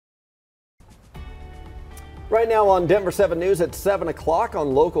Right now on Denver 7 News at 7 o'clock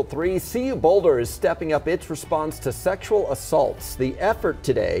on Local 3, CU Boulder is stepping up its response to sexual assaults. The effort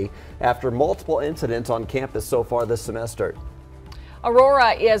today after multiple incidents on campus so far this semester.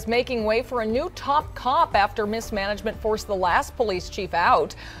 Aurora is making way for a new top cop after mismanagement forced the last police chief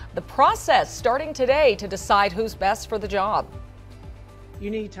out. The process starting today to decide who's best for the job.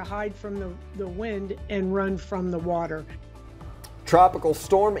 You need to hide from the wind and run from the water. Tropical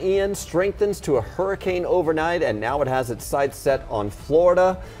storm Ian strengthens to a hurricane overnight, and now it has its sights set on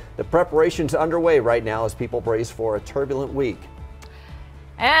Florida. The preparations underway right now as people brace for a turbulent week.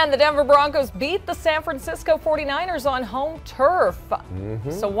 And the Denver Broncos beat the San Francisco 49ers on home turf.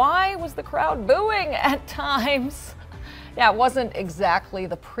 So why was the crowd booing at times? Yeah, it wasn't exactly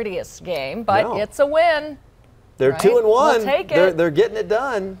the prettiest game, but it's a win. They're right? 2-1. We'll take it. They're getting it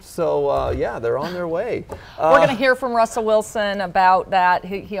done. So, yeah, they're on their way. We're going to hear from Russell Wilson about that.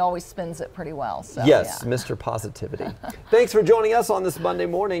 He always spins it pretty well. So, yes, yeah. Mr. Positivity. Thanks for joining us on this Monday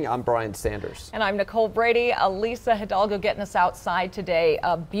morning. I'm Brian Sanders. And I'm Nicole Brady. Lisa Hidalgo getting us outside today.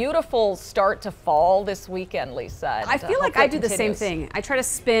 A beautiful start to fall this weekend, Lisa. I feel like I do the same thing. I try to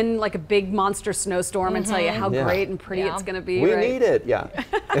spin like a big monster snowstorm and tell you how great and pretty it's going to be. We need it, yeah.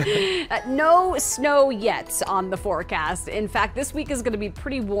 No snow yet on the forecast. In fact, this week is going to be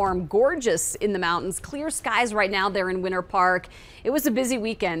pretty warm, gorgeous in the mountains, clear skies right now there in Winter Park. It was a busy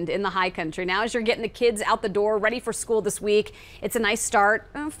weekend in the high country. Now as you're getting the kids out the door ready for school this week, it's a nice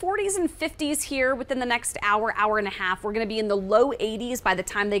start. 40s and 50s here within the next hour and a half. We're going to be in the low 80s by the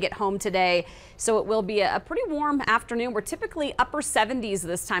time they get home today. So it will be a pretty warm afternoon. We're typically upper 70s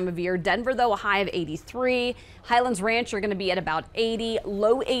this time of year. Denver, though, a high of 83. Highlands Ranch are going to be at about 80.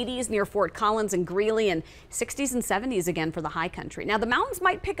 Low 80s near Fort Collins and Greeley, and 60s and 70s again for the high country. Now, the mountains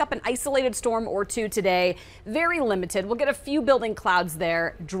might pick up an isolated storm or two today. Very limited. We'll get a few building clouds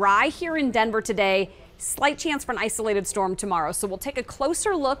there. Dry here in Denver today. Slight chance for an isolated storm tomorrow. So we'll take a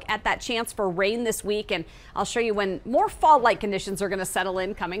closer look at that chance for rain this week, and I'll show you when more fall-like conditions are going to settle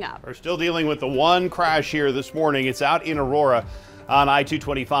in coming up. We're still dealing with the one crash here this morning. It's out in Aurora on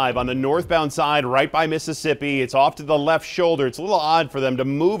I-225 on the northbound side right by Mississippi. It's off to the left shoulder. It's a little odd for them to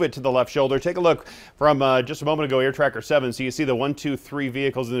move it to the left shoulder. Take a look from just a moment ago, Air Tracker 7. So you see the 1, 2, 3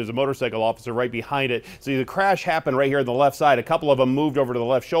 vehicles, and there's a motorcycle officer right behind it. So the crash happened right here on the left side. A couple of them moved over to the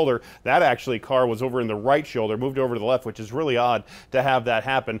left shoulder. That actually car was over in the right shoulder, moved over to the left, which is really odd to have that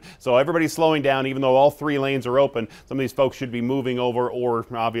happen. So everybody's slowing down, even though all 3 lanes are open. Some of these folks should be moving over or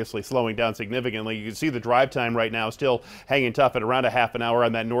obviously slowing down significantly. You can see the drive time right now still hanging tough at around a half an hour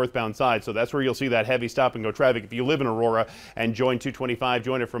on that northbound side. So that's where you'll see that heavy stop and go traffic. If you live in Aurora and join 225,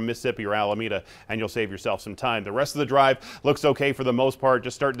 join it from Mississippi or Alameda, and you'll save yourself some time. The rest of the drive looks okay for the most part.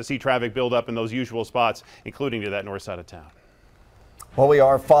 Just starting to see traffic build up in those usual spots, including to that north side of town. Well, we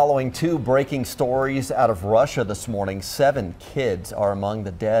are following 2 breaking stories out of Russia this morning. 7 kids are among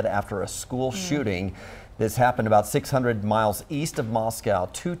the dead after a school shooting. This happened about 600 miles east of Moscow.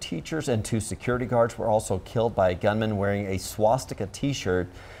 2 teachers and 2 security guards were also killed by a gunman wearing a swastika t-shirt.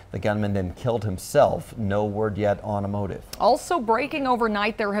 The gunman then killed himself. No word yet on a motive. Also breaking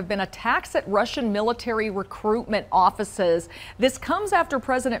overnight, there have been attacks at Russian military recruitment offices. This comes after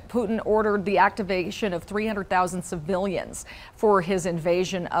President Putin ordered the activation of 300,000 civilians for his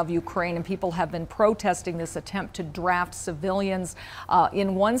invasion of Ukraine, and people have been protesting this attempt to draft civilians.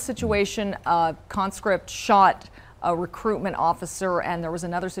 In one situation, a conscript shot a recruitment officer, and there was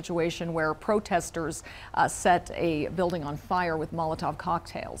another situation where protesters set a building on fire with Molotov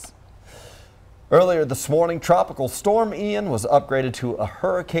cocktails. Earlier this morning, Tropical Storm Ian was upgraded to a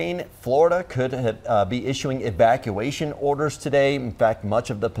hurricane. Florida could be issuing evacuation orders today. In fact, much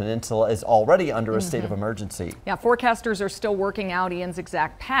of the peninsula is already under a state of emergency. Yeah, forecasters are still working out Ian's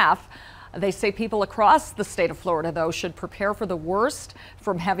exact path. They say people across the state of Florida, though, should prepare for the worst,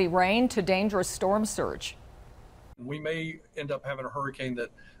 from heavy rain to dangerous storm surge. We may end up having a hurricane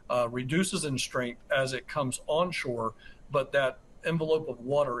that reduces in strength as it comes onshore, but that envelope of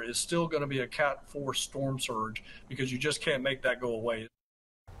water is still going to be a Cat 4 storm surge because you just can't make that go away.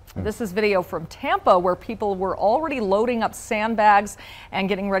 This is video from Tampa where people were already loading up sandbags and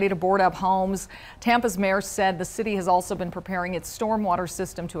getting ready to board up homes. Tampa's mayor said the city has also been preparing its stormwater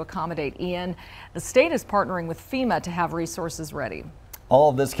system to accommodate Ian. The state is partnering with FEMA to have resources ready. All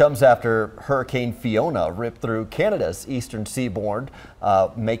of this comes after Hurricane Fiona ripped through Canada's eastern seaboard,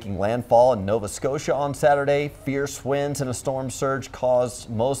 making landfall in Nova Scotia on Saturday. Fierce winds and a storm surge caused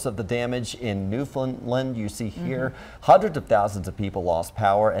most of the damage in Newfoundland. You see here, hundreds of thousands of people lost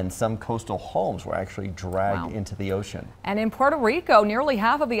power, and some coastal homes were actually dragged into the ocean. And in Puerto Rico, nearly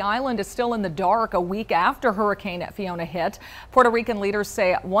half of the island is still in the dark a week after Hurricane Fiona hit. Puerto Rican leaders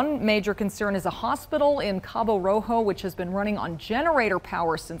say one major concern is a hospital in Cabo Rojo, which has been running on generator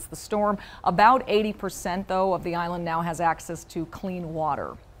power since the storm. About 80% though of the island now has access to clean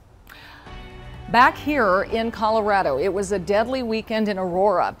water. Back here in Colorado, it was a deadly weekend in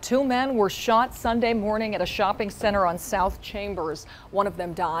Aurora. 2 men were shot Sunday morning at a shopping center on South Chambers. One of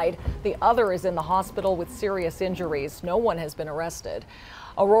them died. The other is in the hospital with serious injuries. No one has been arrested.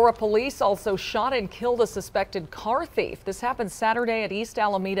 Aurora police also shot and killed a suspected car thief. This happened Saturday at East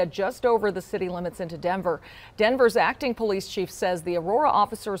Alameda, just over the city limits into Denver. Denver's acting police chief says the Aurora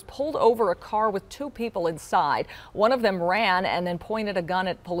officers pulled over a car with 2 people inside. One of them ran and then pointed a gun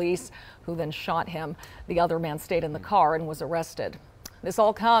at police, who then shot him. The other man stayed in the car and was arrested. This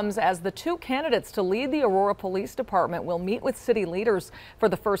all comes as the 2 candidates to lead the Aurora Police Department will meet with city leaders for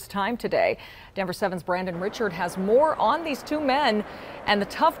the first time today. Denver 7's Brandon Richard has more on these 2 men and the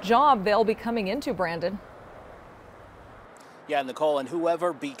tough job they'll be coming into, Brandon. Yeah, Nicole, and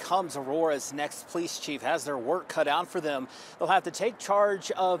whoever becomes Aurora's next police chief has their work cut out for them. They'll have to take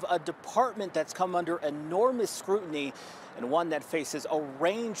charge of a department that's come under enormous scrutiny and one that faces a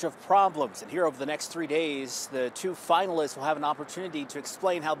range of problems. And here over the next 3 days, the 2 finalists will have an opportunity to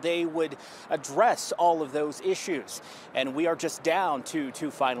explain how they would address all of those issues. And we are just down to 2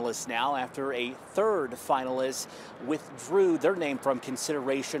 finalists now after a 3rd finalist withdrew their name from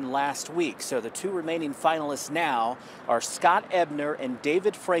consideration last week. So the 2 remaining finalists now are Scott Ebner and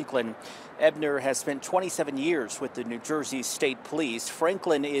David Franklin. Ebner has spent 27 years with the New Jersey State Police.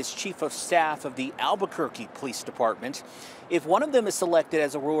 Franklin is chief of staff of the Albuquerque Police Department. If one of them is selected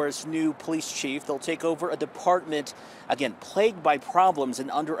as Aurora's new police chief, they'll take over a department, again, plagued by problems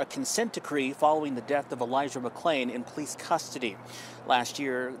and under a consent decree following the death of Elijah McClain in police custody. Last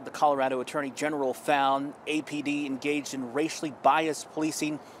year, the Colorado Attorney General found APD engaged in racially biased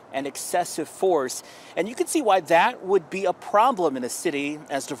policing and excessive force. And you can see why that would be a problem in a city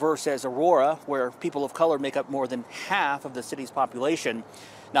as diverse as Aurora, where people of color make up more than half of the city's population.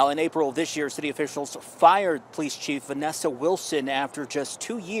 Now, in April of this year, city officials fired Police Chief Vanessa Wilson after just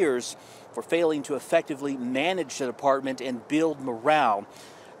 2 years for failing to effectively manage the department and build morale.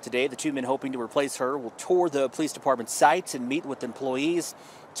 Today, the 2 men hoping to replace her will tour the police department sites and meet with employees.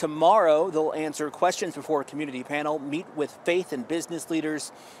 Tomorrow, they'll answer questions before a community panel, meet with faith and business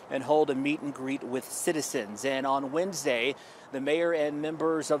leaders, and hold a meet and greet with citizens. And on Wednesday, the mayor and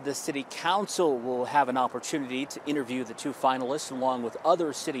members of the city council will have an opportunity to interview the 2 finalists along with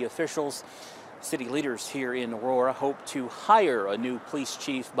other city officials. City leaders here in Aurora hope to hire a new police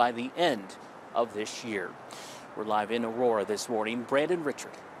chief by the end of this year. We're live in Aurora this morning. Brandon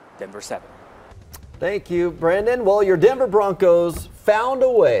Richard, Denver 7. Thank you, Brandon. Well, your Denver Broncos found a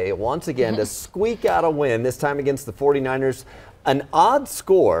way once again to squeak out a win, this time against the 49ers. An odd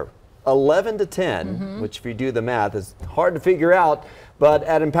score, 11-10, which if you do the math is hard to figure out. But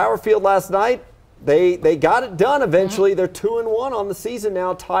at Empower Field last night, they got it done eventually. They're 2-1 on the season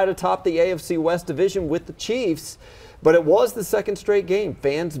now, tied atop the AFC West division with the Chiefs. But it was the 2nd straight game.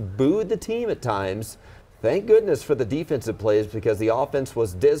 Fans booed the team at times. Thank goodness for the defensive plays because the offense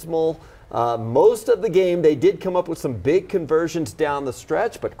was dismal. Most of the game, they did come up with some big conversions down the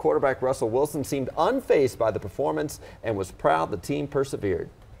stretch, but quarterback Russell Wilson seemed unfazed by the performance and was proud the team persevered.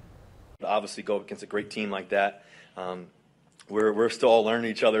 Obviously, go against a great team like that. We're still all learning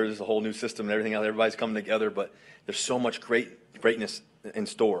each other. There's a whole new system and everything else. Everybody's coming together, but there's so much greatness in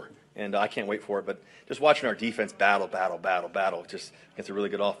store, and I can't wait for it. But just watching our defense battle, just against a really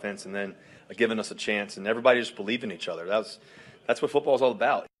good offense, and then giving us a chance, and everybody just believed in each other. That's what football is all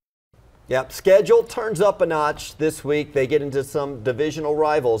about. Yep, schedule turns up a notch this week. They get into some divisional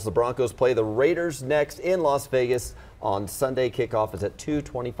rivals. The Broncos play the Raiders next in Las Vegas on Sunday. Kickoff is at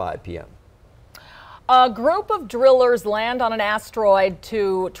 2:25 p.m. A group of drillers land on an asteroid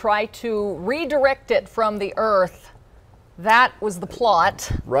to try to redirect it from the Earth. That was the plot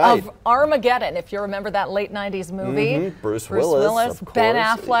of Armageddon, if you remember that late 90s movie. Bruce Willis, Ben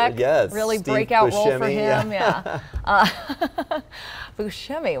Affleck, yes, really Steve breakout Buscemi, role for him.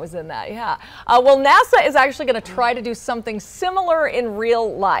 Buscemi was in that, yeah. Well, NASA is actually going to try to do something similar in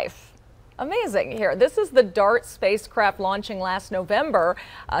real life. Amazing. Here, this is the DART spacecraft launching last November.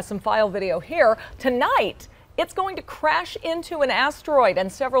 Some file video here. Tonight, it's going to crash into an asteroid,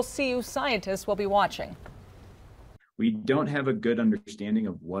 and several CU scientists will be watching. we don't have a good understanding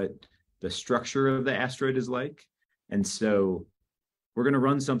of what the structure of the asteroid is like. And so we're going to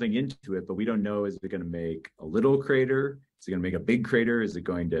run something into it, but we don't know, is it going to make a little crater? Is it going to make a big crater? Is it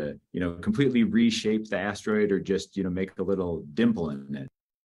going to, completely reshape the asteroid, or just, make a little dimple in it?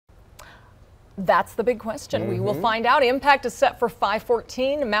 That's the big question. We will find out. Impact is set for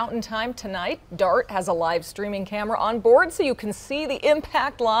 5:14 Mountain Time tonight. DART has a live streaming camera on board so you can see the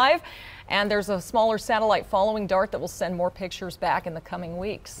impact live. And there's a smaller satellite following DART that will send more pictures back in the coming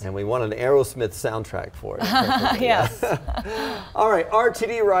weeks. And we want an Aerosmith soundtrack for it. Yes. All right,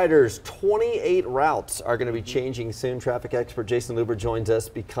 RTD riders, 28 routes are going to be changing soon. Traffic expert Jason Luber joins us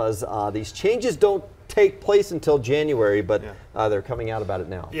because these changes don't take place until January, but they're coming out about it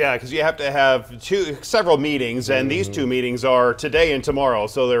now. Yeah, because you have to have several meetings, and these two meetings are today and tomorrow.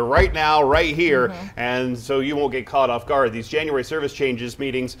 So they're right now, right here, and so you won't get caught off guard. These January service changes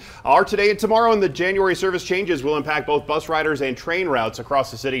meetings are today and tomorrow, and the January service changes will impact both bus riders and train routes across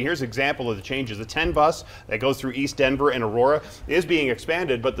the city. Here's an example of the changes. The 10 bus that goes through East Denver and Aurora is being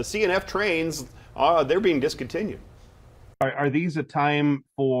expanded, but the CNF trains, they're being discontinued. Are these a time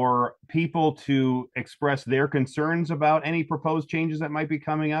for people to express their concerns about any proposed changes that might be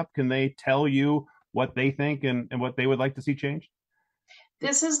coming up? Can they tell you what they think and what they would like to see changed?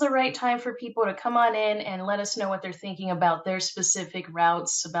 This is the right time for people to come on in and let us know what they're thinking about their specific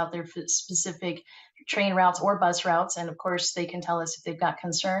routes, about their specific train routes or bus routes. And of course, they can tell us if they've got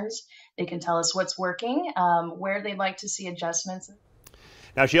concerns. They can tell us what's working, where they'd like to see adjustments.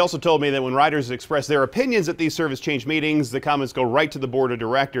 Now, she also told me that when riders express their opinions at these service change meetings, the comments go right to the board of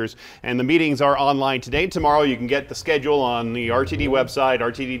directors, and the meetings are online today and tomorrow. You can get the schedule on the RTD website,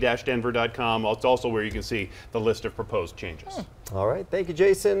 rtd-denver.com. It's also where you can see the list of proposed changes. All right, thank you,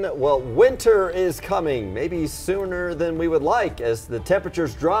 Jason. Well, winter is coming, maybe sooner than we would like. As the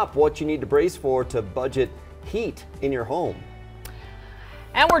temperatures drop, what you need to brace for to budget heat in your home.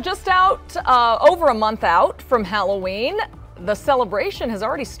 And we're just over a month out from Halloween. The celebration has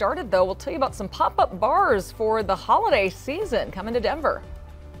already started, though. We'll tell you about some pop-up bars for the holiday season coming to Denver.